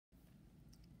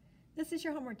This is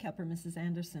your homework helper, Mrs.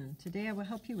 Anderson. Today I will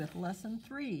help you with Lesson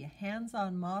 3,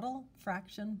 Hands-on Model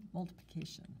Fraction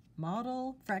Multiplication.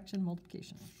 Model Fraction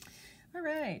Multiplication. All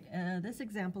right, this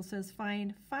example says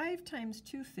find 5 times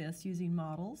 2/5 using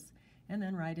models and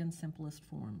then write in simplest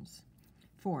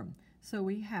form. So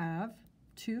we have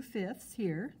 2/5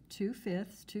 here,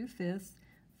 2/5, 2/5,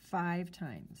 5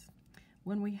 times.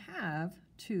 When we have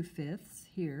 2/5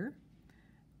 here,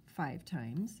 5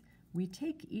 times, we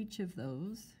take each of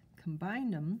those, combine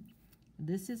them.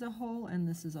 This is a whole and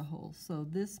this is a whole, so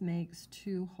this makes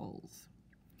 2 wholes.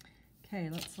 Okay,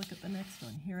 let's look at the next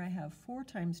one. Here I have 4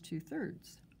 times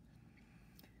 2/3.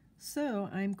 So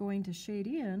I'm going to shade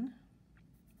in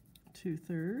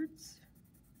 2/3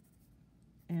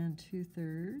 and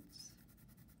 2/3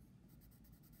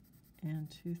 and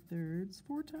 2/3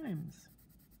 4 times.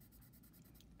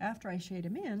 After I shade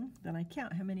them in, then I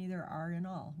count how many there are in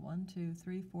all. 1, 2,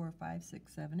 3, 4, 5,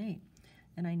 6, 7, 8.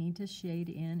 And I need to shade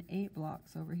in 8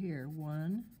 blocks over here.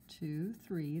 1, 2,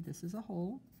 3, this is a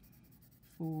whole.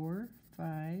 4,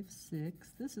 5,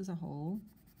 6, this is a whole.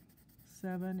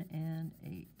 7 and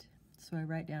 8. So I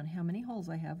write down how many holes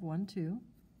I have, 1, 2,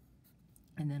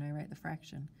 and then I write the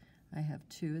fraction. I have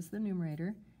 2 as the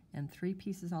numerator and 3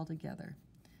 pieces altogether.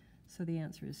 So the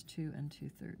answer is 2 and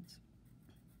 2/3.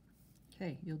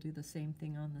 Okay, you'll do the same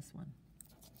thing on this one.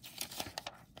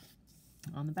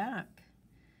 On the back.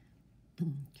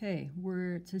 Okay,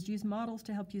 where it says use models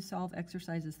to help you solve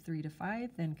exercises 3 to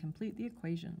 5, then complete the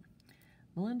equation.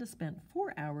 Melinda spent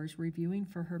 4 hours reviewing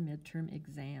for her midterm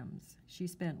exams. She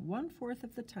spent 1/4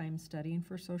 of the time studying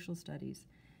for social studies.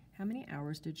 How many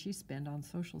hours did she spend on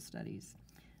social studies?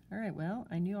 All right, well,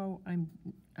 I knew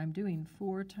I'm doing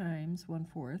 4 times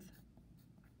 1/4.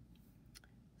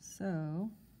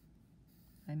 So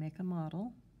I make a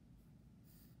model.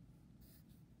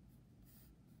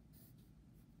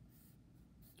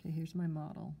 Okay, here's my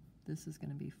model. This is going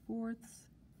to be 4ths,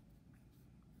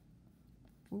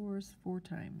 4s, 4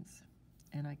 times.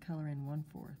 And I color in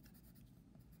 1/4.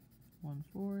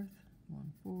 1/4,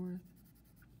 1/4,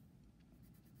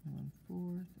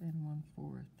 1/4, and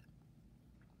 1/4.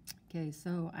 Okay,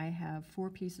 so I have 4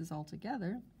 pieces all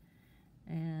together,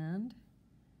 and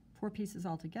 4 pieces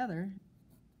all together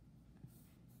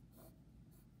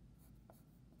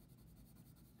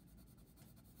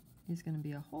is going to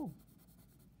be a whole.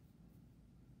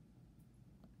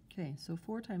 Okay, so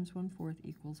 4 times 1/4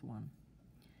 equals 1.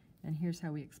 And here's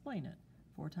how we explain it.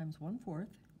 4 times 1/4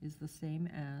 is the same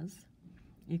as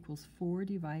equals 4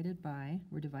 divided by,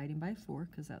 we're dividing by 4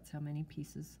 because that's how many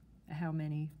pieces, how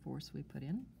many fourths we put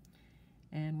in.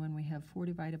 And when we have 4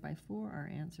 divided by 4, our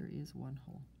answer is 1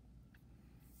 whole.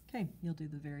 Okay, you'll do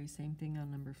the very same thing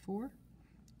on number 4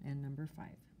 and number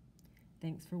 5.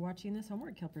 Thanks for watching this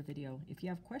homework helper video. If you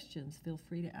have questions, feel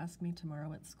free to ask me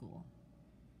tomorrow at school.